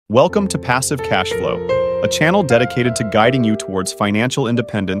Welcome to Passive Cash Flow, a channel dedicated to guiding you towards financial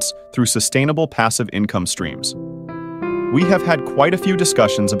independence through sustainable passive income streams. We have had quite a few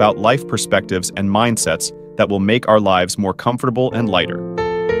discussions about life perspectives and mindsets that will make our lives more comfortable and lighter.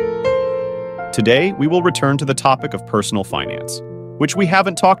 Today, we will return to the topic of personal finance, which we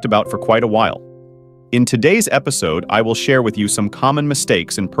haven't talked about for quite a while. In today's episode, I will share with you some common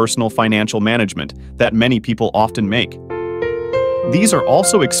mistakes in personal financial management that many people often make. These are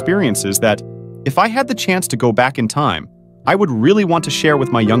also experiences that, if I had the chance to go back in time, I would really want to share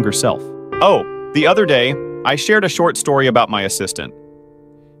with my younger self. Oh, the other day, I shared a short story about my assistant.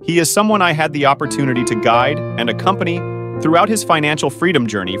 He is someone I had the opportunity to guide and accompany throughout his financial freedom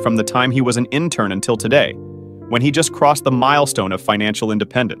journey from the time he was an intern until today, when he just crossed the milestone of financial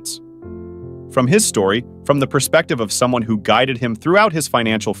independence. From his story, from the perspective of someone who guided him throughout his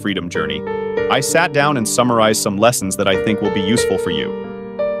financial freedom journey, I sat down and summarized some lessons that I think will be useful for you.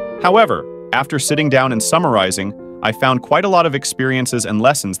 However, after sitting down and summarizing, I found quite a lot of experiences and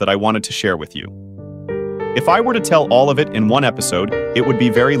lessons that I wanted to share with you. If I were to tell all of it in one episode, it would be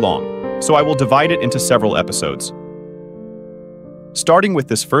very long, so I will divide it into several episodes. Starting with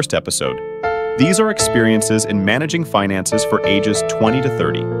this first episode, these are experiences in managing finances for ages 20 to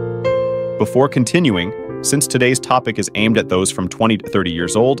 30. Before continuing, since today's topic is aimed at those from 20 to 30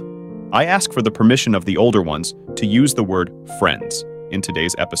 years old, I ask for the permission of the older ones to use the word friends in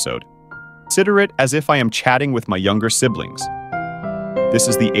today's episode. Consider it as if I am chatting with my younger siblings. This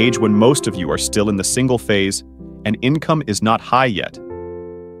is the age when most of you are still in the single phase and income is not high yet.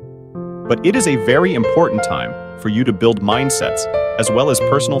 But it is a very important time for you to build mindsets as well as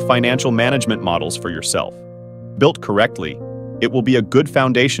personal financial management models for yourself. Built correctly, it will be a good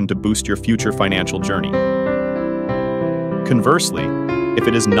foundation to boost your future financial journey. Conversely, if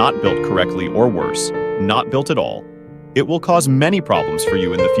it is not built correctly or worse, not built at all, it will cause many problems for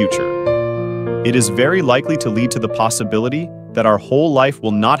you in the future. It is very likely to lead to the possibility that our whole life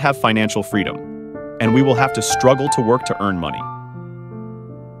will not have financial freedom, and we will have to struggle to work to earn money.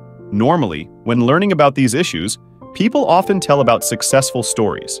 Normally, when learning about these issues, people often tell about successful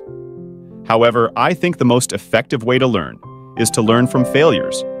stories. However, I think the most effective way to learn is to learn from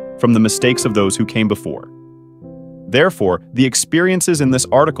failures, from the mistakes of those who came before. Therefore, the experiences in this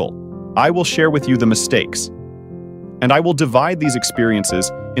article, I will share with you the mistakes, and I will divide these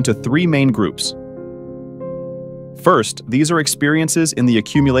experiences into three main groups. First, these are experiences in the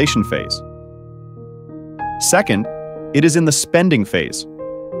accumulation phase. Second, it is in the spending phase.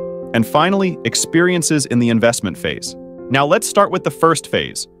 And finally, experiences in the investment phase. Now let's start with the first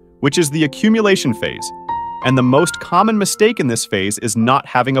phase, which is the accumulation phase. And the most common mistake in this phase is not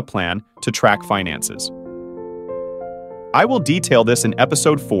having a plan to track finances. I will detail this in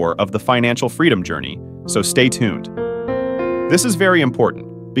episode 4 of the Financial Freedom Journey, so stay tuned. This is very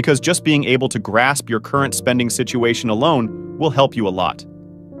important, because just being able to grasp your current spending situation alone will help you a lot.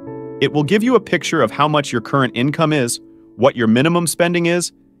 It will give you a picture of how much your current income is, what your minimum spending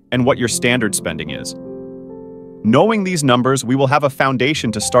is, and what your standard spending is. Knowing these numbers, we will have a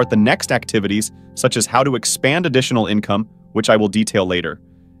foundation to start the next activities, such as how to expand additional income, which I will detail later,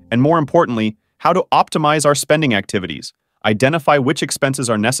 and more importantly, how to optimize our spending activities, identify which expenses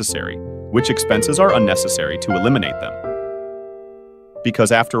are necessary, which expenses are unnecessary to eliminate them.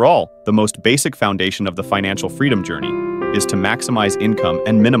 Because after all, the most basic foundation of the financial freedom journey is to maximize income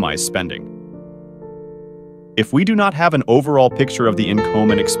and minimize spending. If we do not have an overall picture of the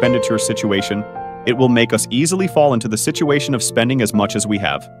income and expenditure situation, it will make us easily fall into the situation of spending as much as we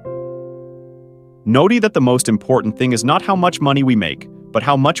have. Note that the most important thing is not how much money we make, but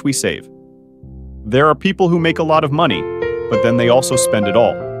how much we save. There are people who make a lot of money, but then they also spend it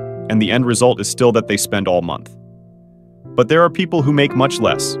all, and the end result is still that they spend all month. But there are people who make much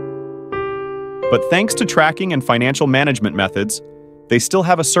less. But thanks to tracking and financial management methods, they still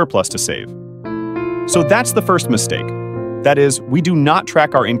have a surplus to save. So that's the first mistake. That is, we do not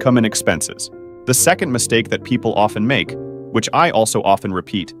track our income and expenses. The second mistake that people often make, which I also often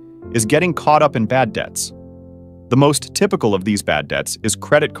repeat, is getting caught up in bad debts. The most typical of these bad debts is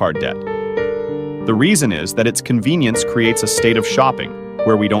credit card debt. The reason is that its convenience creates a state of shopping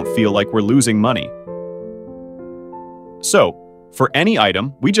where we don't feel like we're losing money. So, for any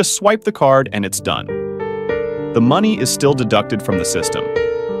item, we just swipe the card and it's done. The money is still deducted from the system,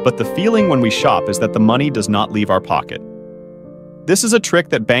 but the feeling when we shop is that the money does not leave our pocket. This is a trick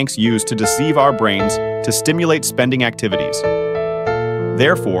that banks use to deceive our brains to stimulate spending activities.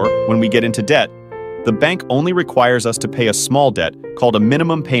 Therefore, when we get into debt, the bank only requires us to pay a small debt called a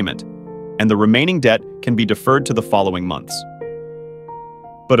minimum payment, and the remaining debt can be deferred to the following months.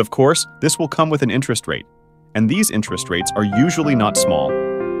 But of course, this will come with an interest rate, and these interest rates are usually not small,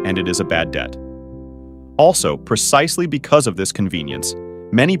 and it is a bad debt. Also, precisely because of this convenience,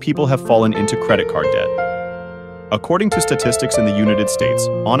 many people have fallen into credit card debt. According to statistics in the United States,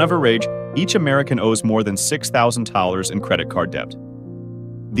 on average, each American owes more than $6,000 in credit card debt.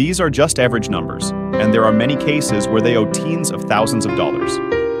 These are just average numbers, and there are many cases where they owe teens of thousands of dollars.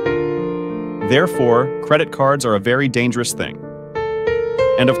 Therefore, credit cards are a very dangerous thing.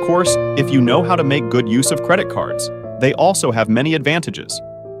 And of course, if you know how to make good use of credit cards, they also have many advantages.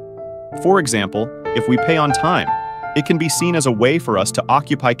 For example, if we pay on time, it can be seen as a way for us to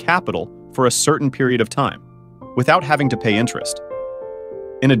occupy capital for a certain period of time, without having to pay interest.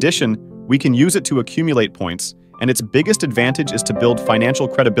 In addition, we can use it to accumulate points, and its biggest advantage is to build financial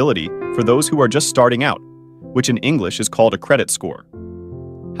credibility for those who are just starting out, which in English is called a credit score.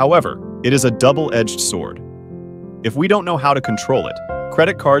 However, it is a double-edged sword. If we don't know how to control it,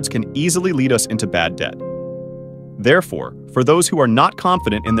 credit cards can easily lead us into bad debt. Therefore, for those who are not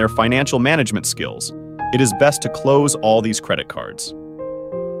confident in their financial management skills, it is best to close all these credit cards.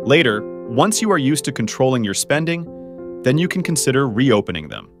 Later, once you are used to controlling your spending, then you can consider reopening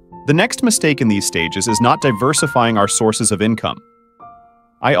them. The next mistake in these stages is not diversifying our sources of income.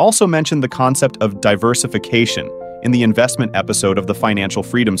 I also mentioned the concept of diversification in the investment episode of the Financial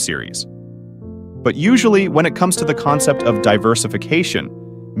Freedom series. But usually, when it comes to the concept of diversification,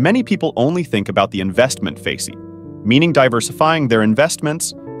 many people only think about the investment phase, meaning diversifying their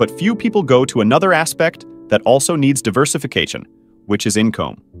investments, but few people go to another aspect that also needs diversification, which is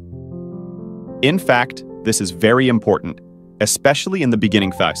income. In fact, this is very important, especially in the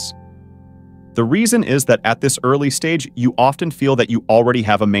beginning phase. The reason is that at this early stage, you often feel that you already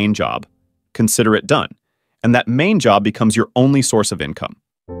have a main job, consider it done, and that main job becomes your only source of income.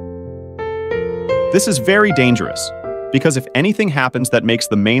 This is very dangerous, because if anything happens that makes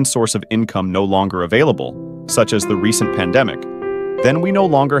the main source of income no longer available, such as the recent pandemic, then we no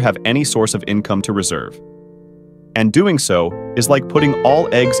longer have any source of income to reserve. And doing so is like putting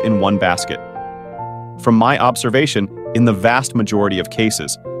all eggs in one basket. From my observation, in the vast majority of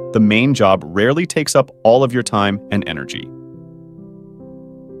cases, the main job rarely takes up all of your time and energy.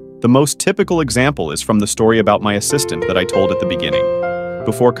 The most typical example is from the story about my assistant that I told at the beginning.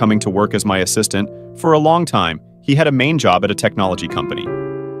 Before coming to work as my assistant, for a long time, he had a main job at a technology company.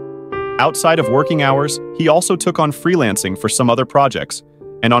 Outside of working hours, he also took on freelancing for some other projects,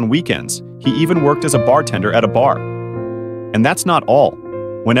 and on weekends, he even worked as a bartender at a bar. And that's not all.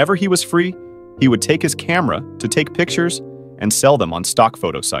 Whenever he was free, he would take his camera to take pictures and sell them on stock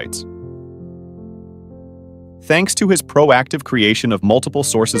photo sites. Thanks to his proactive creation of multiple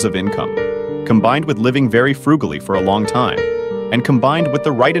sources of income, combined with living very frugally for a long time, and combined with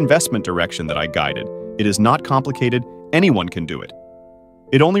the right investment direction that I guided, it is not complicated, anyone can do it.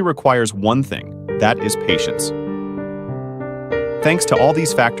 It only requires one thing, that is patience. Thanks to all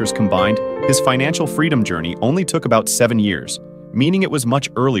these factors combined, his financial freedom journey only took about 7 years, meaning it was much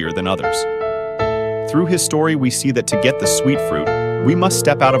earlier than others. Through his story, we see that to get the sweet fruit, we must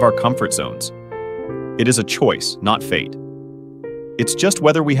step out of our comfort zones. It is a choice, not fate. It's just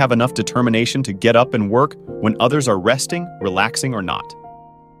whether we have enough determination to get up and work when others are resting, relaxing, or not.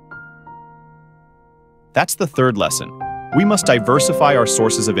 That's the third lesson. We must diversify our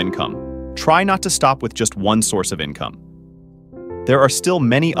sources of income. Try not to stop with just one source of income. There are still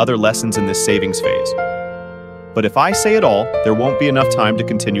many other lessons in this savings phase. But if I say it all, there won't be enough time to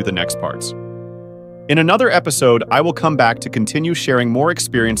continue the next parts. In another episode, I will come back to continue sharing more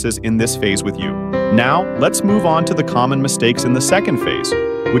experiences in this phase with you. Now, let's move on to the common mistakes in the second phase,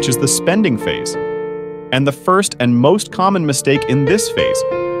 which is the spending phase. And the first and most common mistake in this phase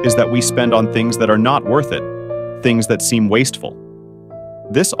is that we spend on things that are not worth it, things that seem wasteful.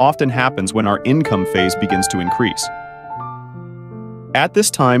 This often happens when our income phase begins to increase. At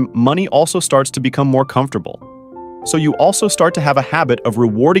this time, money also starts to become more comfortable. So you also start to have a habit of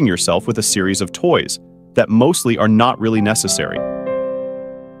rewarding yourself with a series of toys that mostly are not really necessary.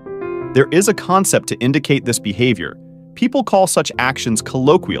 There is a concept to indicate this behavior. People call such actions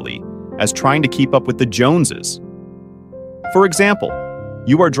colloquially as trying to keep up with the Joneses. For example,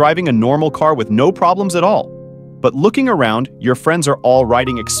 you are driving a normal car with no problems at all, but looking around, your friends are all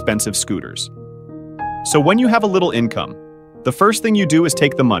riding expensive scooters. So when you have a little income, the first thing you do is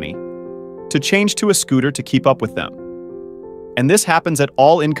take the money to change to a scooter to keep up with them. And this happens at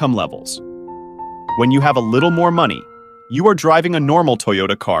all income levels. When you have a little more money, you are driving a normal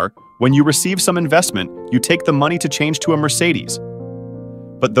Toyota car. When you receive some investment, you take the money to change to a Mercedes.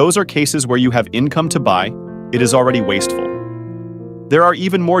 But those are cases where you have income to buy, it is already wasteful. There are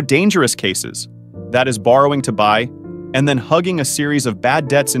even more dangerous cases, that is borrowing to buy, and then hugging a series of bad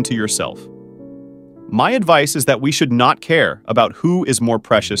debts into yourself. My advice is that we should not care about who is more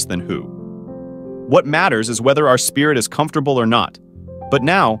precious than who. What matters is whether our spirit is comfortable or not. But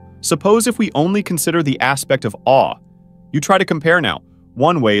now, suppose if we only consider the aspect of awe. You try to compare now.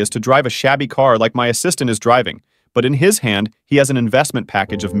 One way is to drive a shabby car like my assistant is driving, but in his hand, he has an investment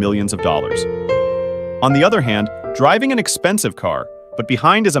package of millions of dollars. On the other hand, driving an expensive car, but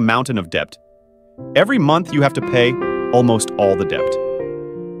behind is a mountain of debt. Every month you have to pay almost all the debt.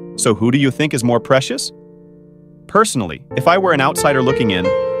 So who do you think is more precious? Personally, if I were an outsider looking in,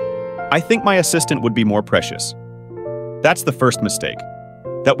 I think my assistant would be more precious. That's the first mistake,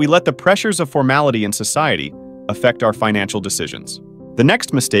 that we let the pressures of formality in society affect our financial decisions. The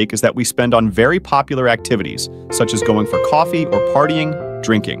next mistake is that we spend on very popular activities, such as going for coffee or partying,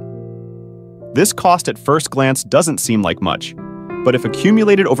 drinking. This cost at first glance doesn't seem like much, but if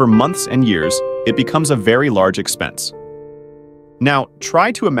accumulated over months and years, it becomes a very large expense. Now,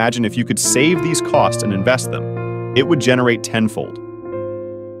 try to imagine if you could save these costs and invest them. It would generate tenfold.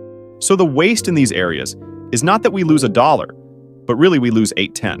 So the waste in these areas is not that we lose $1, but really we lose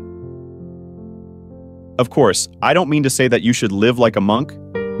 8-10. Of course, I don't mean to say that you should live like a monk,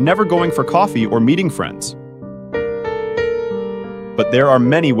 never going for coffee or meeting friends. But there are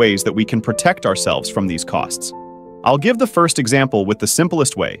many ways that we can protect ourselves from these costs. I'll give the first example with the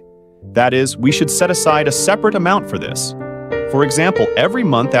simplest way. That is, we should set aside a separate amount for this. For example, every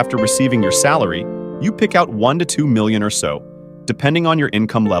month after receiving your salary, you pick out 1 to 2 million or so, depending on your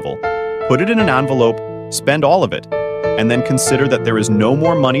income level. Put it in an envelope, spend all of it, and then consider that there is no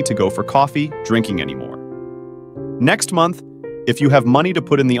more money to go for coffee, drinking anymore. Next month, if you have money to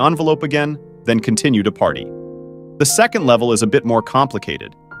put in the envelope again, then continue to party. The second level is a bit more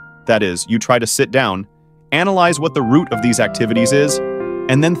complicated. That is, you try to sit down, analyze what the root of these activities is,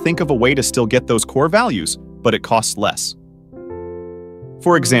 and then think of a way to still get those core values, but it costs less.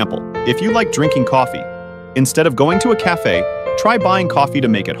 For example, if you like drinking coffee, instead of going to a cafe, try buying coffee to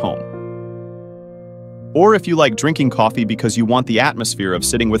make at home. Or if you like drinking coffee because you want the atmosphere of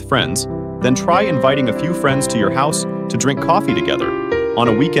sitting with friends, then try inviting a few friends to your house to drink coffee together on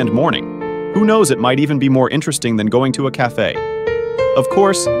a weekend morning. Who knows, it might even be more interesting than going to a cafe. Of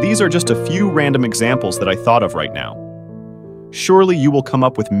course, these are just a few random examples that I thought of right now. Surely you will come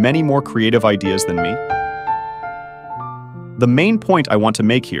up with many more creative ideas than me. The main point I want to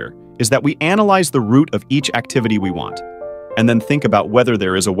make here is that we analyze the root of each activity we want, and then think about whether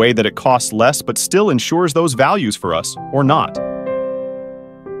there is a way that it costs less but still ensures those values for us or not.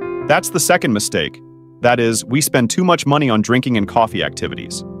 That's the second mistake. That is, we spend too much money on drinking and coffee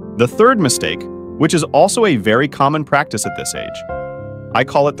activities. The third mistake, which is also a very common practice at this age, I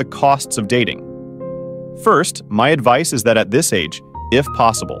call it the costs of dating. First, my advice is that at this age, if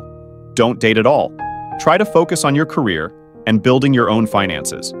possible, don't date at all. Try to focus on your career and building your own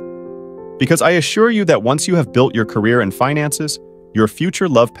finances. Because I assure you that once you have built your career and finances, your future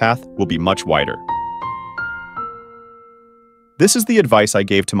love path will be much wider. This is the advice I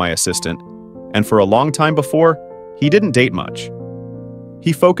gave to my assistant, and for a long time before, he didn't date much.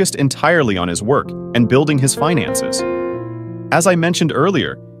 He focused entirely on his work and building his finances. As I mentioned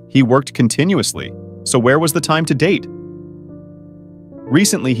earlier, he worked continuously, so where was the time to date?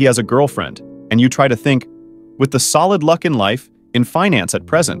 Recently, he has a girlfriend, and you try to think, with the solid luck in life, in finance at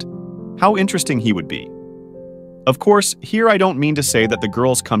present, how interesting he would be. Of course, here I don't mean to say that the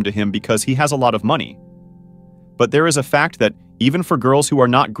girls come to him because he has a lot of money. But there is a fact that, even for girls who are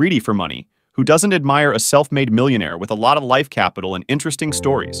not greedy for money, who doesn't admire a self-made millionaire with a lot of life capital and interesting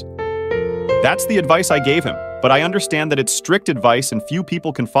stories. That's the advice I gave him, but I understand that it's strict advice and few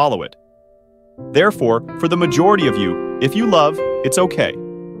people can follow it. Therefore, for the majority of you, if you love, it's okay.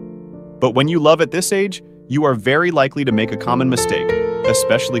 But when you love at this age, you are very likely to make a common mistake,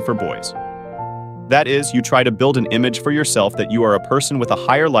 especially for boys. That is, you try to build an image for yourself that you are a person with a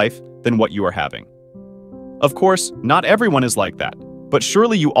higher life than what you are having. Of course, not everyone is like that, but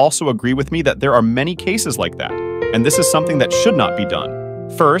surely you also agree with me that there are many cases like that, and this is something that should not be done.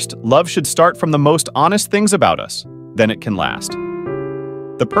 First, love should start from the most honest things about us, then it can last.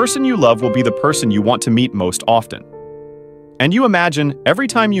 The person you love will be the person you want to meet most often. And you imagine, every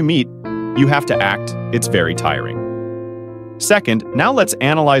time you meet, you have to act, it's very tiring. Second, now let's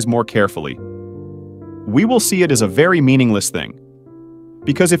analyze more carefully. We will see it as a very meaningless thing.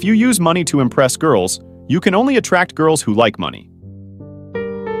 Because if you use money to impress girls, you can only attract girls who like money.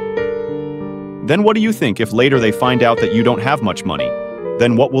 Then what do you think if later they find out that you don't have much money?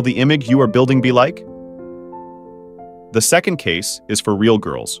 Then what will the image you are building be like? The second case is for real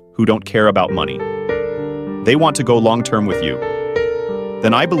girls who don't care about money. They want to go long-term with you.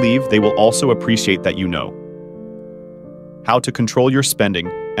 Then I believe they will also appreciate that you know how to control your spending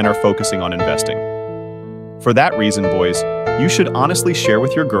and are focusing on investing. For that reason, boys, you should honestly share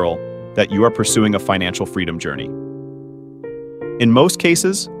with your girl that you are pursuing a financial freedom journey. In most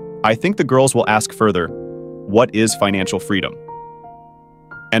cases, I think the girls will ask further, what is financial freedom?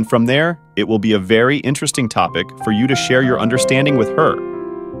 And from there, it will be a very interesting topic for you to share your understanding with her.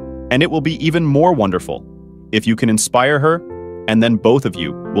 And it will be even more wonderful if you can inspire her, and then both of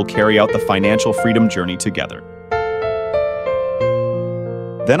you will carry out the financial freedom journey together.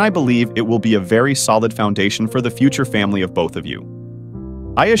 Then I believe it will be a very solid foundation for the future family of both of you.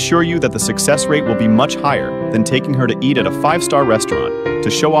 I assure you that the success rate will be much higher than taking her to eat at a 5-star restaurant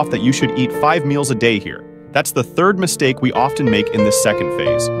to show off that you should eat 5 meals a day here. That's the third mistake we often make in this second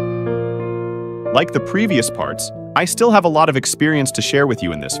phase. Like the previous parts, I still have a lot of experience to share with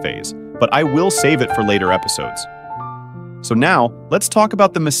you in this phase, but I will save it for later episodes. So now, let's talk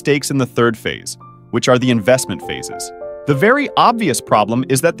about the mistakes in the third phase, which are the investment phases. The very obvious problem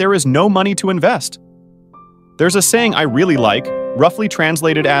is that there is no money to invest. There's a saying I really like, roughly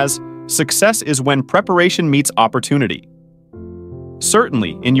translated as, success is when preparation meets opportunity.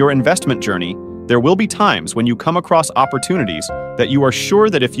 Certainly, in your investment journey, there will be times when you come across opportunities that you are sure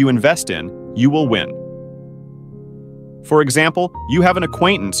that if you invest in, you will win. For example, you have an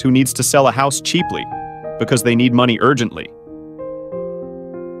acquaintance who needs to sell a house cheaply because they need money urgently.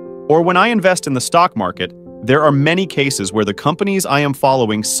 Or when I invest in the stock market, there are many cases where the companies I am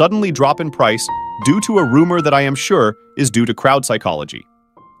following suddenly drop in price due to a rumor that I am sure is due to crowd psychology.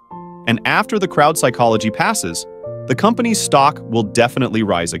 And after the crowd psychology passes, the company's stock will definitely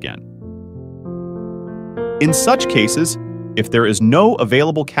rise again. In such cases, if there is no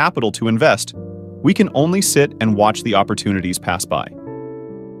available capital to invest, we can only sit and watch the opportunities pass by.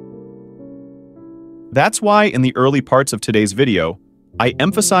 That's why in the early parts of today's video, I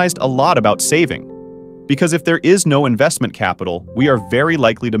emphasized a lot about saving, because if there is no investment capital, we are very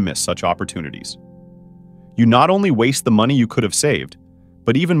likely to miss such opportunities. You not only waste the money you could have saved,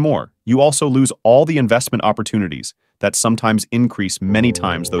 but even more, you also lose all the investment opportunities that sometimes increase many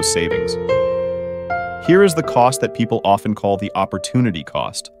times those savings. Here is the cost that people often call the opportunity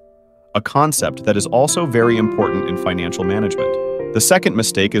cost, a concept that is also very important in financial management. The second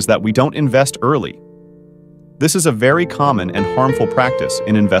mistake is that we don't invest early. This is a very common and harmful practice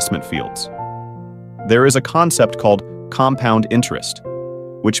in investment fields. There is a concept called compound interest,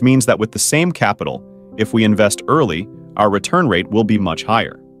 which means that with the same capital, if we invest early, our return rate will be much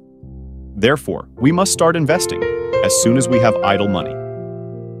higher. Therefore, we must start investing as soon as we have idle money.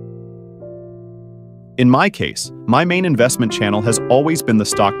 In my case, my main investment channel has always been the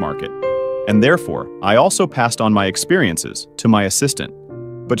stock market, and therefore, I also passed on my experiences to my assistant.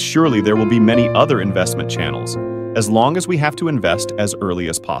 But surely there will be many other investment channels, as long as we have to invest as early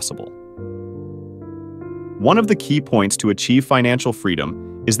as possible. One of the key points to achieve financial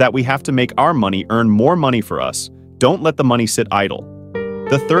freedom is that we have to make our money earn more money for us. Don't let the money sit idle.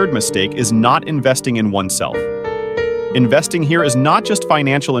 The third mistake is not investing in oneself. Investing here is not just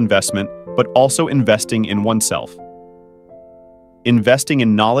financial investment, but also investing in oneself. Investing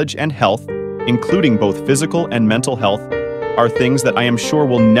in knowledge and health, including both physical and mental health, are things that I am sure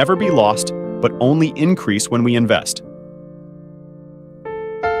will never be lost, but only increase when we invest.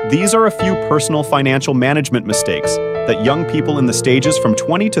 These are a few personal financial management mistakes that young people in the stages from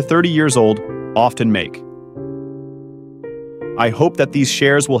 20 to 30 years old often make. I hope that these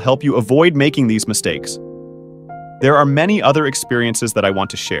shares will help you avoid making these mistakes. There are many other experiences that I want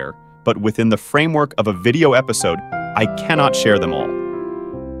to share, but within the framework of a video episode, I cannot share them all.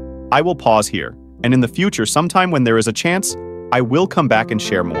 I will pause here, and in the future, sometime when there is a chance, I will come back and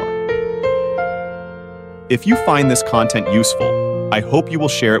share more. If you find this content useful, I hope you will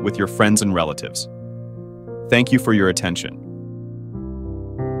share it with your friends and relatives. Thank you for your attention.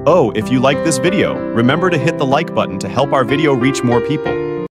 Oh, if you like this video, remember to hit the like button to help our video reach more people.